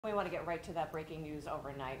We want to get right to that breaking news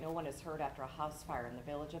overnight. No one is hurt after a house fire in the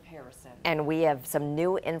village of Harrison. And we have some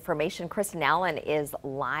new information. Kristen Allen is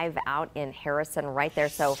live out in Harrison right there.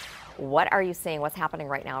 So what are you seeing? What's happening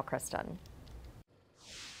right now, Kristen?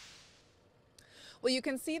 Well, you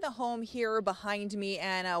can see the home here behind me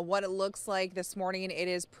and what it looks like this morning. It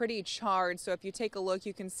is pretty charred. So if you take a look,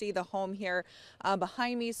 you can see the home here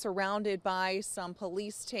behind me surrounded by some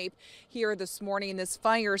police tape here this morning. This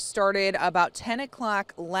fire started about 10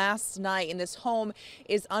 o'clock last night, and this home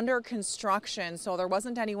is under construction. So there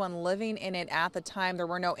wasn't anyone living in it at the time. There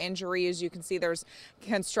were no injuries. You can see there's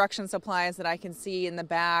construction supplies that I can see in the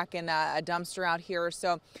back and a dumpster out here.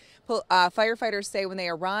 So firefighters say when they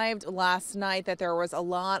arrived last night that there was a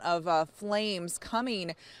lot of flames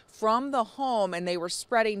coming from the home, and they were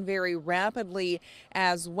spreading very rapidly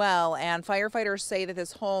as well. And firefighters say that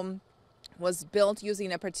this home was built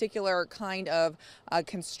using a particular kind of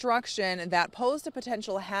construction that posed a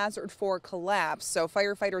potential hazard for collapse. So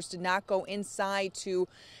firefighters did not go inside to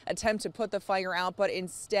attempt to put the fire out, but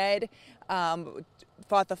instead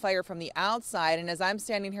fought the fire from the outside. And as I'm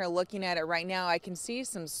standing here looking at it right now, I can see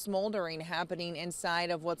some smoldering happening inside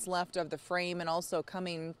of what's left of the frame and also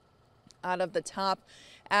coming out of the top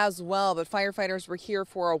as well. But firefighters were here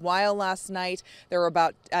for a while last night. There were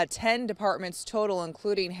about 10 departments total,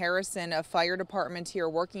 including Harrison Fire Department here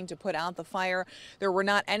working to put out the fire. There were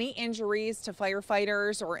not any injuries to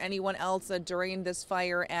firefighters or anyone else during this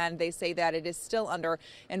fire, and they say that it is still under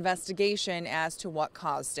investigation as to what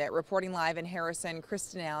caused it. Reporting live in Harrison,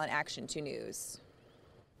 Kristen Allen, Action 2 News.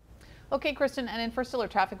 Okay, Kristen, and in First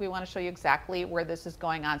Alert Traffic, we want to show you exactly where this is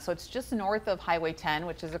going on. So it's just north of Highway 10,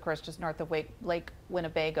 which is, of course, just north of Lake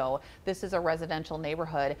Winnebago. This is a residential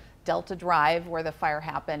neighborhood, Delta Drive, where the fire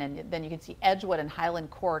happened, and then you can see Edgewood and Highland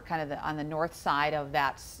Court kind of on the north side of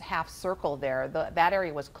that half circle there. That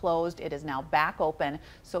area was closed. It is now back open,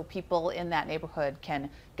 so people in that neighborhood can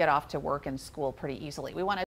get off to work and school pretty easily. We want to